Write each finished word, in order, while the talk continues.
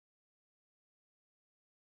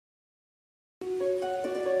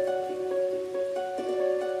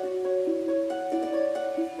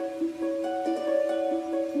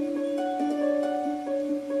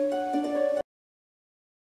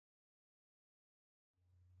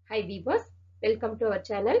Hi viewers, welcome to our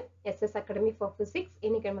channel SS Academy for Physics.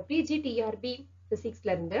 இன்னைக்கு நம்ம PG TRB Physics ல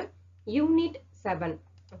இருந்து Unit 7,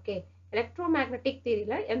 okay, Electromagnetic theory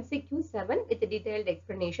ல MCQ-7 with detailed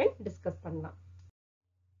explanation discuss பண்ணலாம்.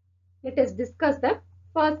 Let us discuss the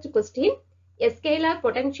first question. A scalar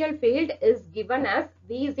potential field is given as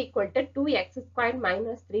V is equal to 2x squared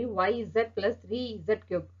minus 3yz plus 3z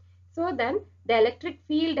cube. So then the electric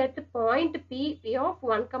field at point P of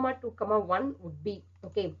 1, 2, 1 would be.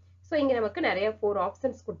 Okay. So இங்க நமக்கு நிறைய 4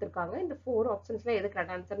 options கொடுத்திருக்காங்க. இந்த 4 optionsல எது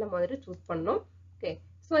correct answer நம்ம வந்து choose பண்ணனும். Okay.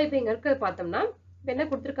 So இப்போ இங்க இருக்க பார்த்தோம்னா என்ன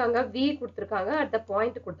கொடுத்திருக்காங்க? V கொடுத்திருக்காங்க, at the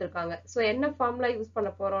point கொடுத்திருக்காங்க. So என்ன ஃபார்முலா யூஸ் பண்ண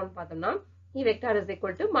போறோம்னு பார்த்தோம்னா E vector is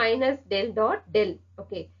equal to minus del dot del.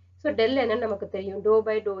 Okay. So del என்ன நமக்கு தெரியும்? Dou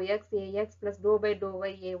by dou x ax plus dou by dou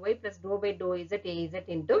y ay plus dou by dou z az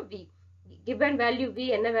into V. Given value V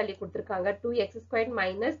என்ன value கொடுத்திருக்காங்க? 2x squared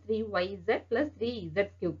minus 3yz plus 3z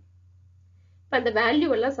cube. இப்போ அந்த value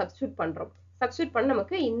எல்லாம் substitute பண்றோம். Substitute பண்ண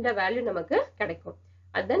நமக்கு இந்த value நமக்கு கிடைக்கும்.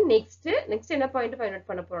 அதான் நெக்ஸ்ட் என்ன பாயிண்ட் ஃபைண்ட் அவுட்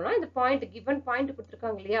பண்ண போறோம்னா இந்த பாயிண்ட் கிவன் பாயிண்ட்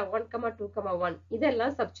கொடுத்திருக்காங்க இல்லையா 1, 2, 1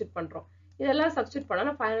 இதெல்லாம் சப்ஸ்டிட்யூட் பண்றோம். இதெல்லாம் சப்ஸ்டிட்யூட்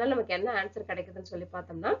பண்ணா ஃபைனலா நமக்கு என்ன ஆன்சர் கிடைக்குதுன்னு சொல்லி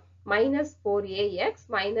பார்த்தோம்னா -4ax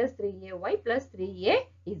 - 3ay +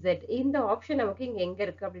 3az. இந்த ஆப்ஷன் நமக்கு இங்க எங்க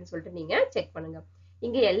இருக்கு அப்படின்னு சொல்லிட்டு நீங்க செக் பண்ணுங்க.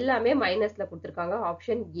 இங்க எல்லாமே மைனஸ்ல கொடுத்திருக்காங்க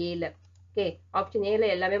ஆப்ஷன் ஏல. ஓகே, ஆப்ஷன் ஏல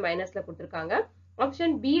எல்லாமே மைனஸ்ல கொடுத்திருக்காங்க.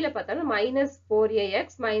 ஆப்ஷன் பி ல பார்த்தோம்னா -4ax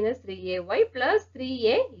 - 3ay +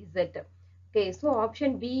 3az. Okay, so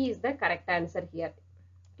option B is the correct answer here.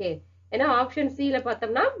 Okay, ஏன்னா ஆப்ஷன் சி ல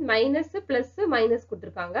பார்த்தோம்னா மைனஸ் பிளஸ் மைனஸ்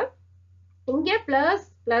கொடுத்திருக்காங்க, இங்க பிளஸ்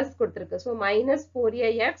பிளஸ் கொடுத்திருக்கு. சோ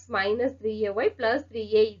 -4ax - 3ay +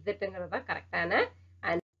 3azங்கிறது தான் கரெக்டான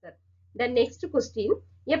answer. The next question.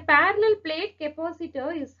 A parallel plate capacitor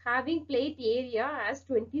is having plate area as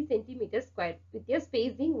 20 cm square with a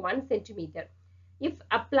spacing 1 cm. If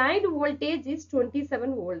applied voltage is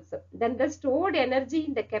 27 volts, then the stored energy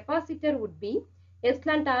in the capacitor would be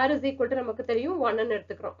epsilon r is equal to நமக்கு தெரியும் 1 ன்னு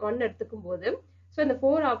எடுத்துக்கிறோம். 1 எடுத்துக்கும் போது so இந்த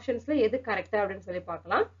 4 ஆப்ஷன்ஸ்ல எது கரெக்ட்டா அப்படினு சொல்லி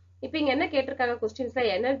பார்க்கலாம். இப்போ இங்க என்ன கேட்டிருக்காங்க क्वेश्चंसல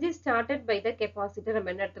energy started by the capacitor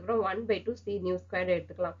நம்ம என்ன எடுத்துக்கிறோம் 1/2 c nu squared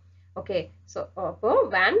எடுத்துக்கலாம். ஓகே, சோ அப்போ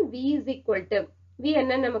when v is equal to V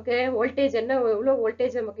என்ன நமக்கு வோல்டேஜ் என்ன எவ்வளவு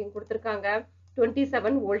வோல்டேஜ் நமக்கு இங்க கொடுத்திருக்காங்க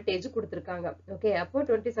 27 வோல்டேஜ் கொடுத்திருக்காங்க. ஓகே, அப்போ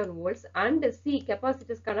 27 வோல்ட்ஸ் and C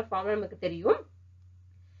கெபாசிட்டர்ஸ்க்கான ஃபார்முலா நமக்கு தெரியும்.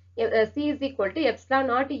 C is equal to epsilon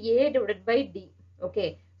naught A divided by D. Okay,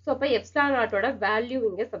 so அப்ப epsilon naught ஓட வேல்யூ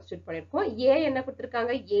இங்க சப்ஸ்டிட்யூட் பண்ணிருக்கோம். A என்ன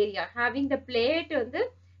கொடுத்திருக்காங்க ஏரியா having the plate வந்து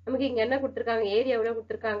நமக்கு இங்க என்ன கொடுத்திருக்காங்க ஏரியா எவ்வளவு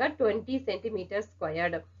கொடுத்திருக்காங்க 20 cm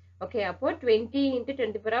squared. Okay, அப்போ 20 into 10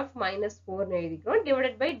 to the power of -4 ன்னு எழுதிக்கிறோம்.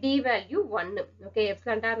 divided by d value 1. Okay,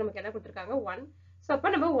 epsilon r நமக்கு என்ன கொடுத்திருக்காங்க 1. சோ அப்ப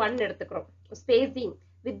நம்ம 1 எடுத்துக்கிறோம். spacing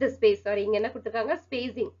with the space, sorry, இங்க என்ன கொடுத்திருக்காங்க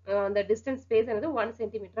spacing, the distance space என்னது 1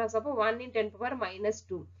 cm. சோ அப்ப 1 into 10 to the power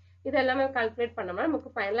 -2. இதெல்லாம் கால்குலேட் பண்ணோம்னா நமக்கு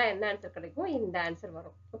ஃபைனலா என்ன ஆன்சர் கிடைக்கும் இந்த ஆன்சர்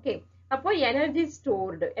வரும். ஓகே, அப்போ எனர்ஜி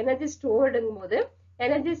ஸ்டோர்டுங்கும்போது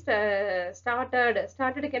எனர்ஜி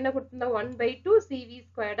ஸ்டார்டடுக்கு என்ன கொடுத்திருந்தோம் 1/2 cv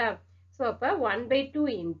ஸ்கொயர்டா. சோ அப்ப 1/2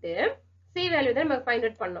 into C வேல்யூ தான் நம்ம ஃபைண்ட்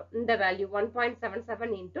அவுட் பண்ணோம். இந்த value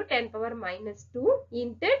 1.77 into 10 power -2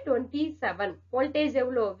 into 27. Voltage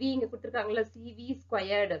எவ்வளவு V இங்க கொடுத்திருக்காங்கல CV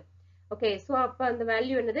ஸ்கொயர்ட். ஓகே, சோ அப்ப அந்த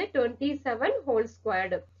வேல்யூ என்னது 27 ஹோல்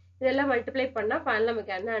ஸ்கொயர்ட். இதெல்லாம் மல்டிப்ளை பண்ணா ஃபைனலா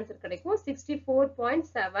நமக்கு என்ன ஆன்சர் கிடைக்கும்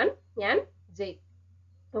 64.7 Nj.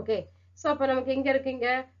 ஓகே, சோ அப்ப நமக்கு எங்க இருக்குங்க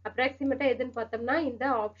அப்ராக்ஸிமேட்டா எதுன்னு பார்த்தோம்னா இந்த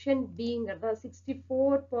ஆப்ஷன் Bங்கிறது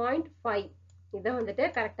 64.5. இதான் வந்துட்டு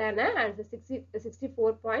கரெக்டான answer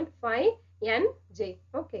 64.5 Nj.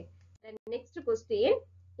 Okay, the next question.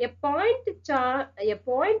 A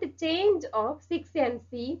point change of 6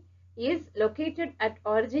 Nc is located at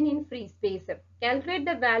origin in free space. Calculate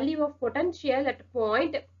the value of potential at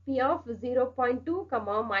point P of 0.2,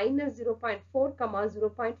 -0.4,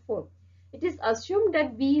 0.4. It is assumed that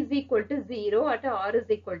V is equal to 0 at R is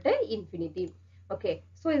equal to infinity. Okay,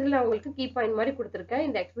 so இதுல உங்களுக்கு key point மாதிரி கொடுத்திருக்கேன்.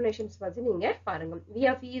 இந்த explanations வந்து நீங்க பாருங்க. V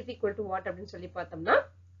of E is equal to what அப்படின்னு சொல்லி பார்த்தோம்னா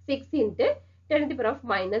 6 into 10 to the power of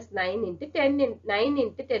 -9 into 9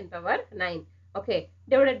 into 10 power 9. Okay,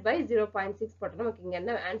 divided by 0.6 போட்டா நமக்கு இங்க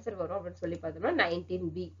என்ன ஆன்சர் வரும் அப்படின்னு சொல்லி பார்த்தோம்னா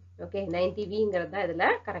 19V. ஓகே, 90Vங்கிறது தான்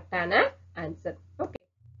இதுல கரெக்டான answer. Okay,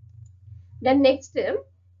 then next,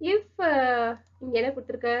 if இங்க என்ன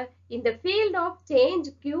கொடுத்திருக்க இந்த field of change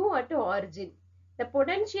Q at origin, the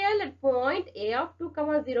potential at point A of 2,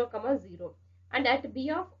 0, 0 and at B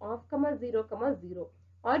of 0, 0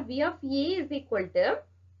 or V of A is equal to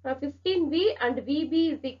 15V and VB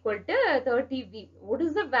is equal to 30V. What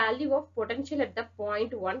is the value of potential at the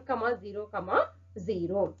point 1, 0,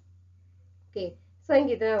 0? Okay, so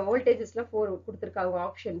இங்க இந்த voltagesல 4 கொடுத்திருக்காங்க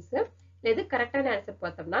options. எது கரெக்டான answer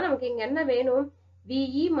பார்த்தோம்னா நமக்கு இங்க என்ன வேணும்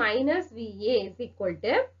VE minus VA is equal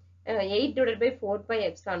to 8 divided by 4 pi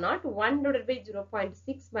epsilon naught 1 divided by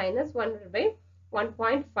 0.6 minus 1 divided by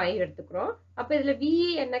 1.5 எடுத்துக்கிறோம். அப்ப இதுல VE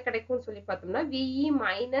என்ன கிடைக்கும்னு சொல்லி பார்த்தோம்னா VE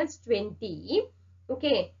minus 20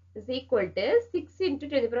 okay is equal to 6 into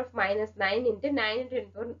 10 to the power of minus 9 into 9 into 10 to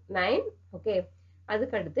the power 9 okay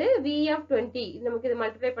அதுக்கு அடுத்து VE of 20 இது நமக்கு இது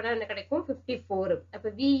மல்டிப்ளை பண்ணா என்ன கிடைக்கும் 54. அப்ப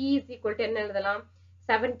VE is equal to என்ன எழுதலாம்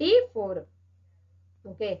 74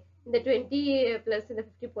 okay இந்த 20 plus இந்த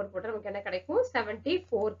 54 போட்டா நமக்கு என்ன கிடைக்கும்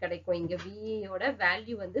 74 கிடைக்கும். இங்க VE யோட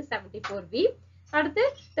வேல்யூ வந்து 74V. அடுத்து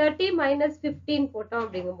 30 minus 15 போட்டோம்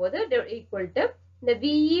அப்படிங்கும்போது equal to இந்த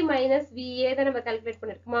VE minus VA தான் நம்ம கால்குலேட்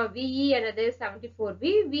பண்ணிருக்கோமா. VE என்னது 74V,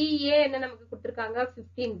 VA என்ன நமக்கு கொடுத்திருக்காங்க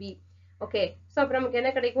 15V. ஓகே சோ அப்ப நமக்கு என்ன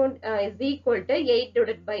கிடைக்கும் is equal to 8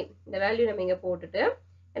 divided by இந்த வேல்யூ நம்ம இங்க போட்டுட்டு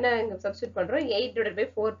என்ன இங்க சப்ஸ்டிட்யூட் பண்றோம் 8 divided by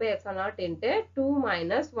 4 pi epsilon naught into 2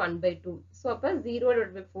 minus 1 by 2. So அப்ப 0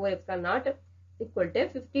 divided by 4 epsilon naught equal to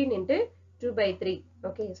 15 into 2 by 3.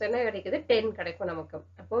 Okay so என்ன கிடைக்குது 10 கிடைக்கும் நமக்கு.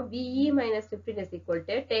 அப்போ VE minus 15 is equal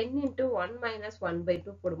to 10 into 1 minus 1 by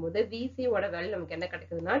 2 போடும்போது VC ஓட வேல்யூ நமக்கு என்ன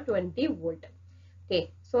கிடைக்குதுன்னா 20 volt. Okay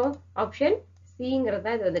so option C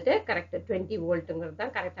ங்கிறது இது வந்துட்டு கரெக்ட் 20 வோல்ட்ங்கிறது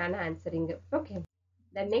தான் கரெக்டான answering. Okay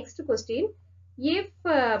the next question, if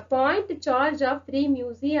point charge of 3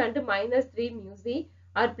 μC and minus 3 μC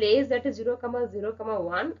are placed at 0, 0,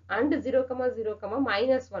 1 and 0, 0,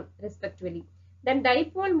 minus 1 respectively, then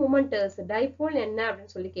dipole moment is dipole என்ன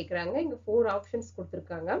அப்படின்னு சொல்லி கேக்குறாங்க. இங்க 4 ஆப்ஷன்ஸ்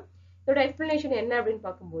கொடுத்திருக்காங்க. இதோட எக்ஸ்பிளனேஷன் என்ன அப்படின்னு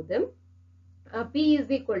பார்க்கும்போது P is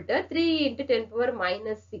equal to 3 into 10 power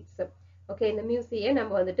minus 6. Okay இந்த மியூசியை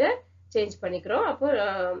நம்ம வந்துட்டு சேஞ்ச் பண்ணிக்கிறோம். அப்போ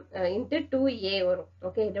into 2a வரும்.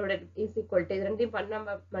 ஓகே இதோட is equal to இது ரெண்டையும் பண்ணா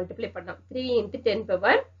மல்டிப்ளை பண்ணா 3 into 10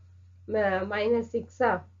 power minus 6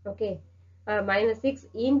 okay minus 6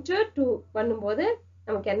 into 2 பண்ணும்போது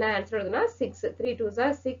நமக்கு என்ன ஆன்சர் வருதுன்னா 6 3 2s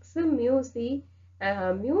are 6 mu c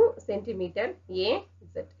mu centimetre a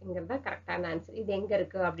z இங்கறத கரெக்டான ஆன்சர். இது எங்க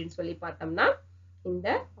இருக்கு அப்படின்னு சொல்லி பார்த்தோம்னா இந்த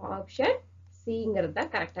ஆப்ஷன் C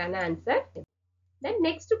கரெக்டான answer. Then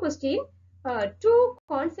next question, two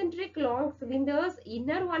concentric long cylinders,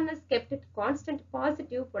 inner one is kept at constant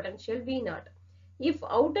positive potential V0. If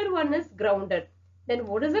outer one is grounded, then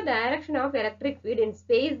what is the direction of electric field in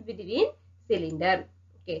space between cylinder?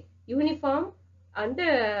 Okay, uniform and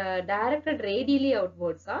directed radially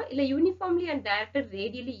outwards illa uniformly and directed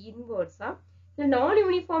radially inwards illa non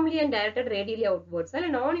uniformly and directed radially outwards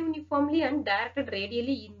illa non uniformly and directed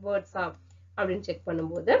radially inwards அப்படினு check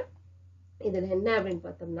பண்ணும்போது இதுல என்ன அப்படினு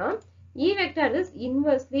பார்த்தோம்னா E vector is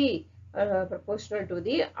inversely proportional to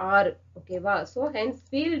the R. ஓகேவா so hence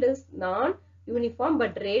field is non uniform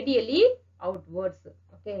but radially outwards.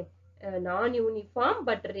 okay non uniform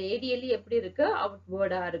but radially எப்படி இருக்கு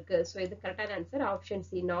outward இருக்கு. so இது கரெக்டான answer option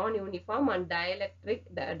C non uniform and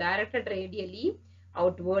directed radially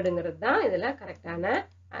outwardங்கிறது தான் இதுல கரெக்டான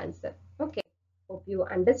answer. okay hope you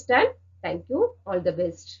understand. thank you, all the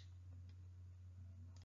best.